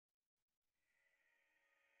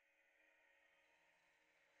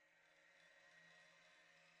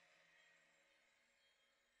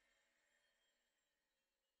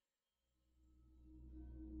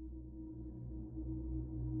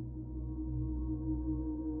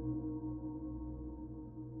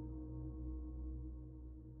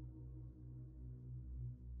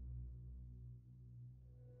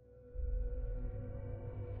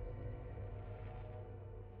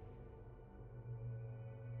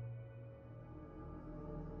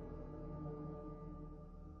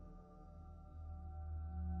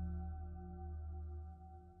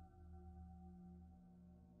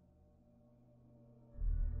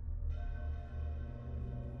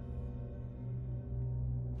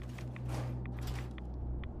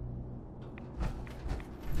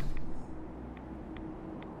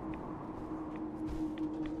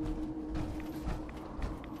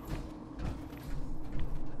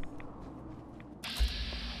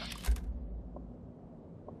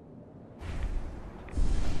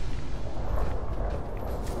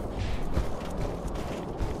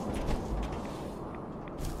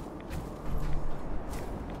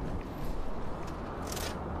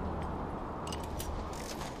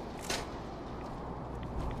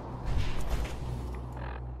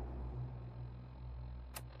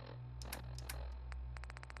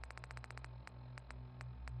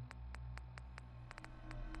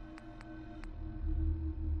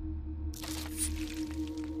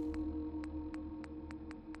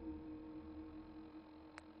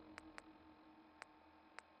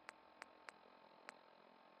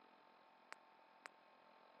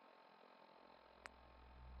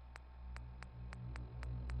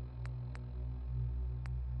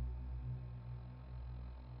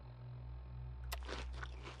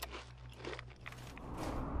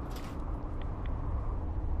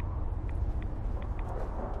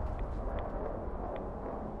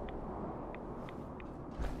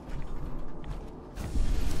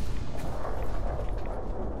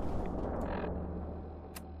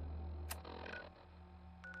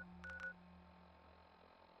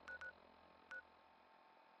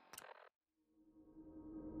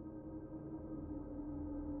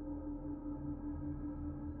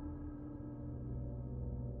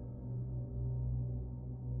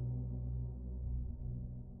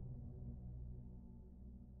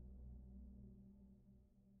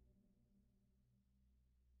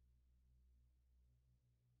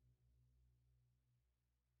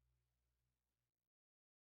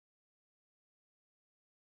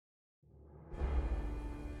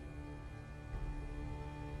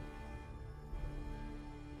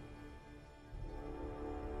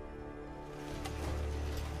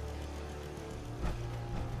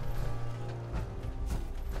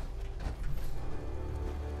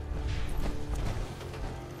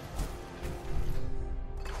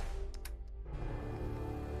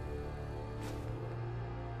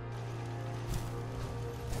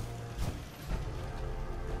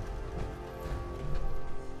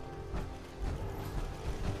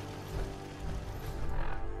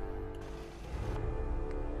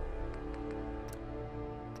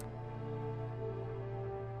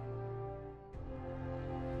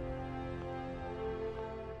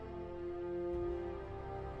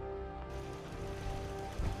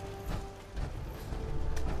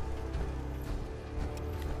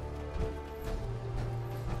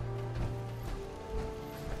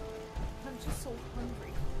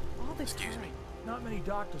Excuse me. Not many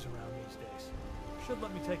doctors around these days. Should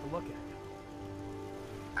let me take a look at you.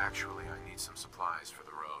 Actually, I need some supplies for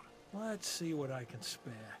the road. Let's see what I can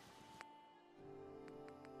spare.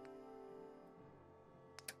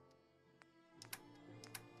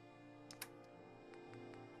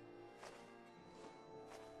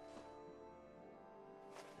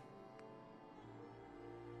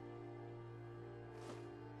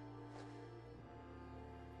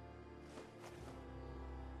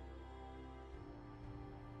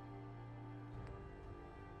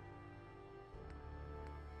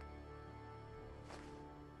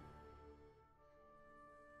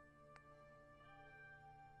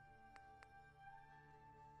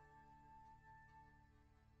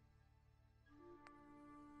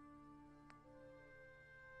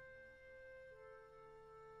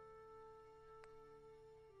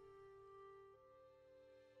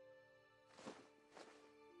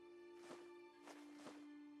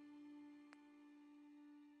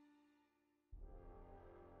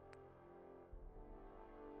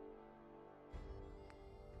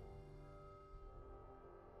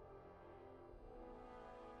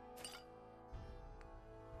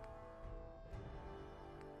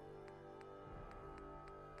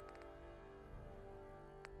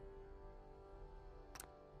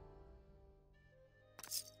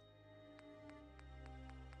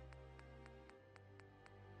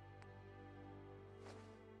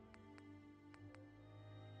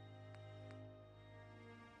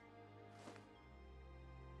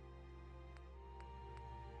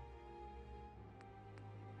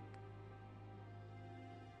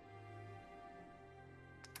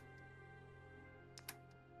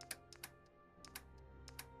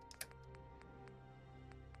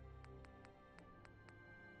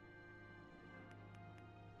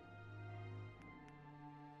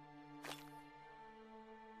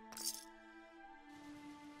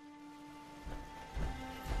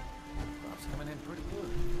 Coming in pretty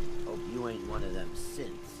good. Hope you ain't one of them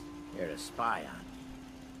synths. Here to spy on.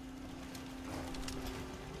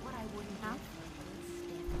 What I wouldn't have.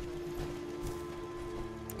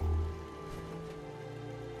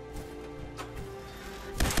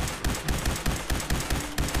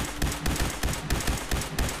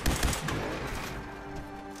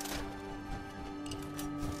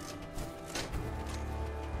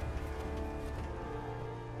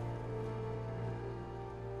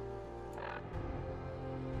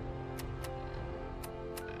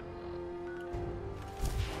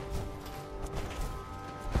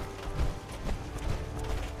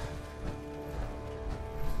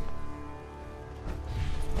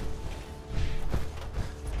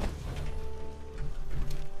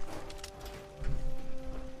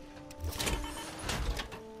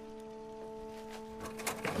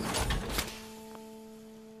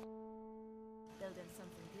 Building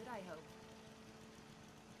something good, I hope.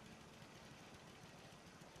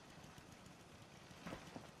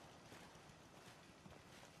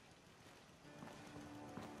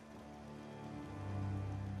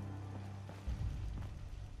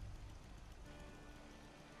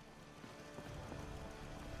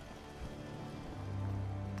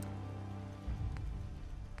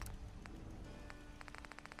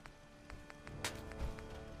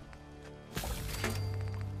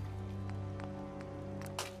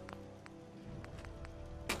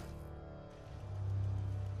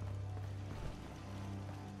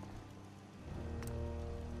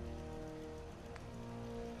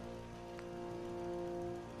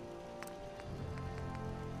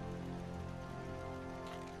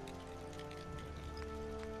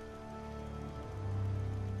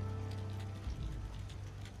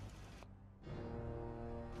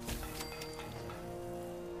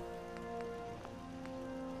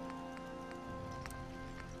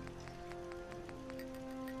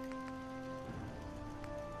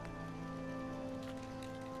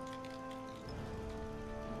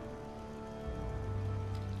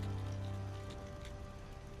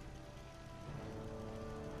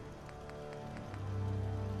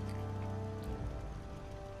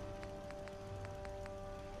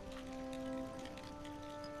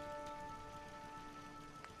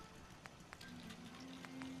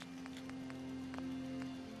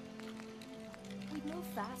 We'd move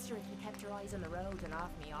faster if you kept your eyes on the road and off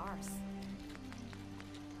me arse.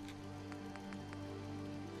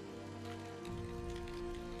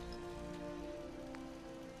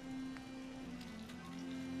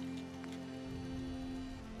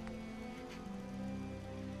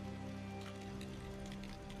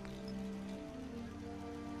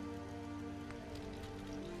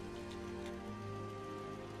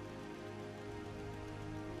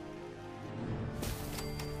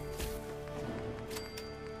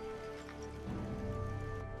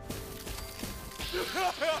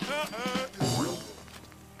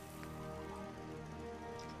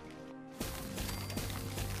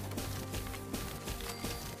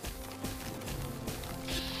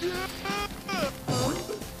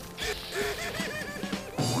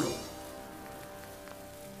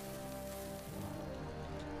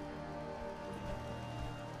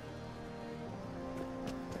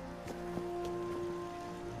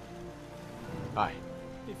 Hi.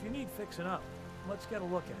 If you need fixing up, let's get a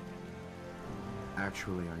look at it.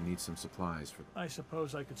 Actually, I need some supplies for... I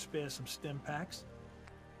suppose I could spare some stim packs.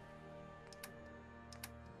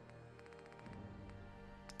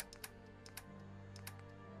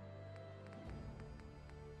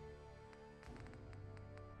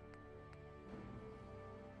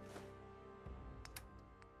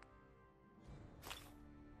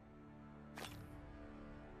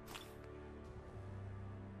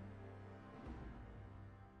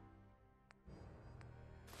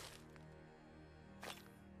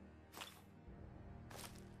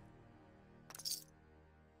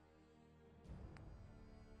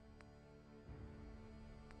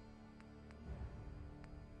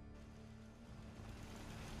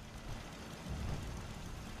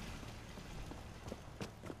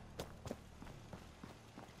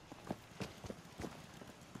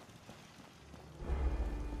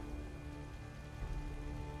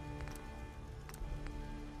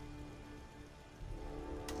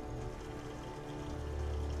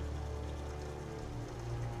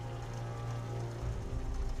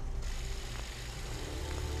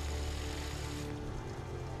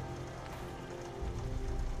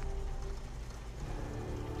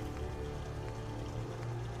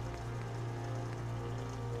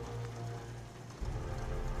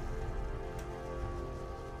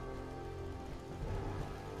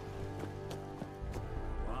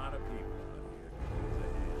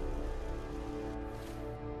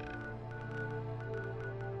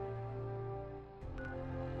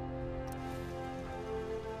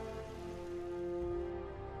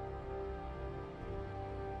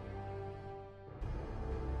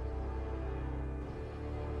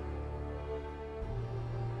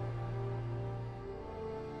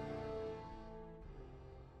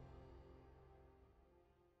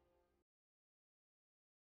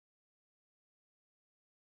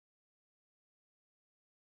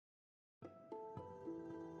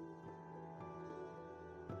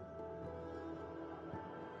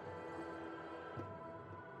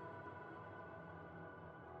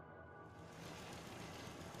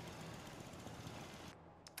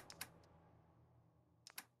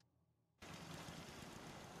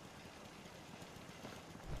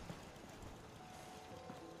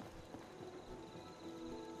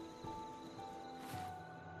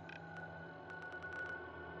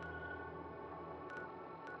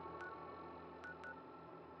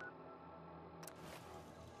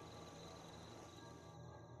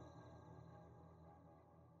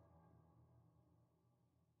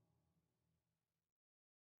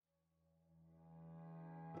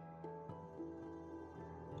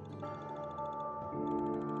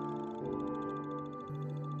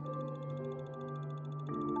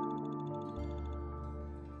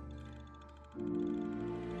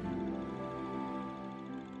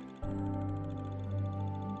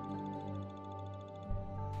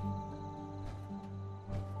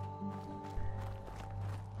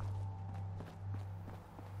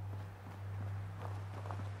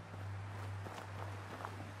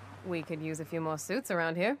 We could use a few more suits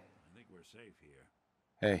around here. I think we're safe here.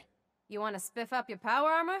 Hey. You want to spiff up your power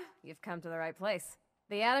armor? You've come to the right place.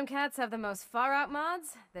 The Atom Cats have the most far-out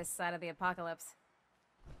mods this side of the apocalypse.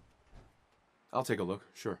 I'll take a look,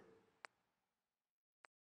 sure.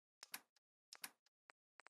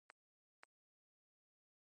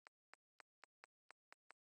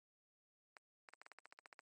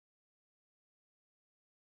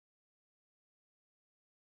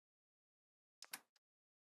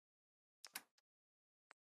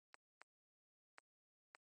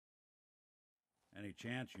 Any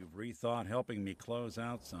chance you've rethought helping me close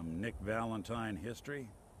out some Nick Valentine history?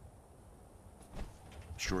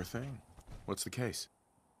 Sure thing. What's the case?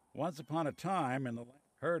 Once upon a time, in the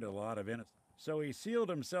hurt a lot of innocent. So he sealed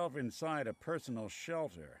himself inside a personal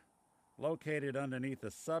shelter, located underneath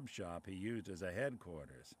a sub-shop he used as a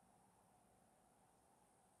headquarters.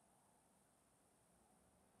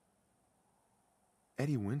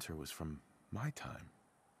 Eddie Winter was from my time.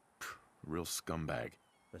 Real scumbag.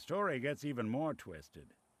 The story gets even more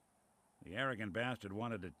twisted. The arrogant bastard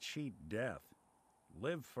wanted to cheat death,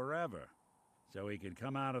 live forever, so he could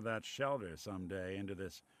come out of that shelter someday into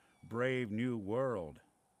this brave new world.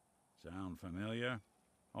 Sound familiar?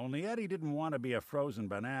 Only Eddie didn't want to be a frozen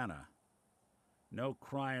banana. No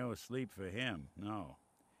cryo sleep for him, no.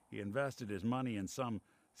 He invested his money in some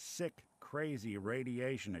sick, crazy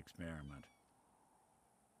radiation experiment.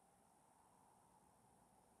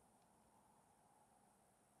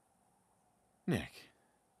 Nick,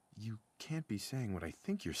 you can't be saying what I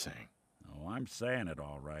think you're saying. Oh, I'm saying it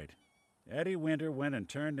all right. Eddie Winter went and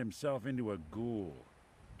turned himself into a ghoul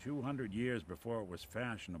 200 years before it was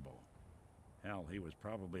fashionable. Hell, he was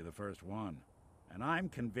probably the first one. And I'm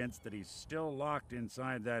convinced that he's still locked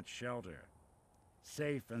inside that shelter.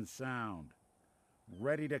 Safe and sound.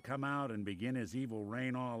 Ready to come out and begin his evil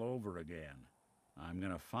reign all over again. I'm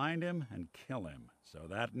gonna find him and kill him, so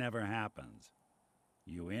that never happens.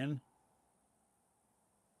 You in?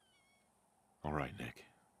 All right, Nick.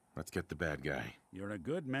 Let's get the bad guy. You're a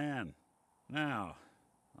good man. Now,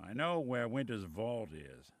 I know where Winter's vault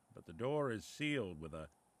is, but the door is sealed with a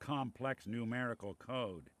complex numerical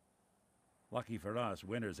code. Lucky for us,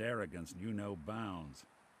 Winter's arrogance knew no bounds.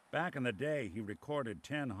 Back in the day, he recorded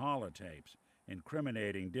 10 holotapes,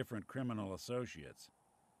 incriminating different criminal associates.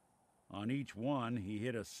 On each one, he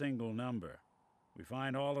hit a single number. We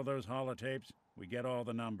find all of those holotapes, we get all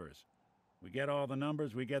the numbers. We get all the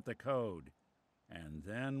numbers, we get the code. And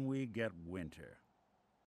then we get Winter.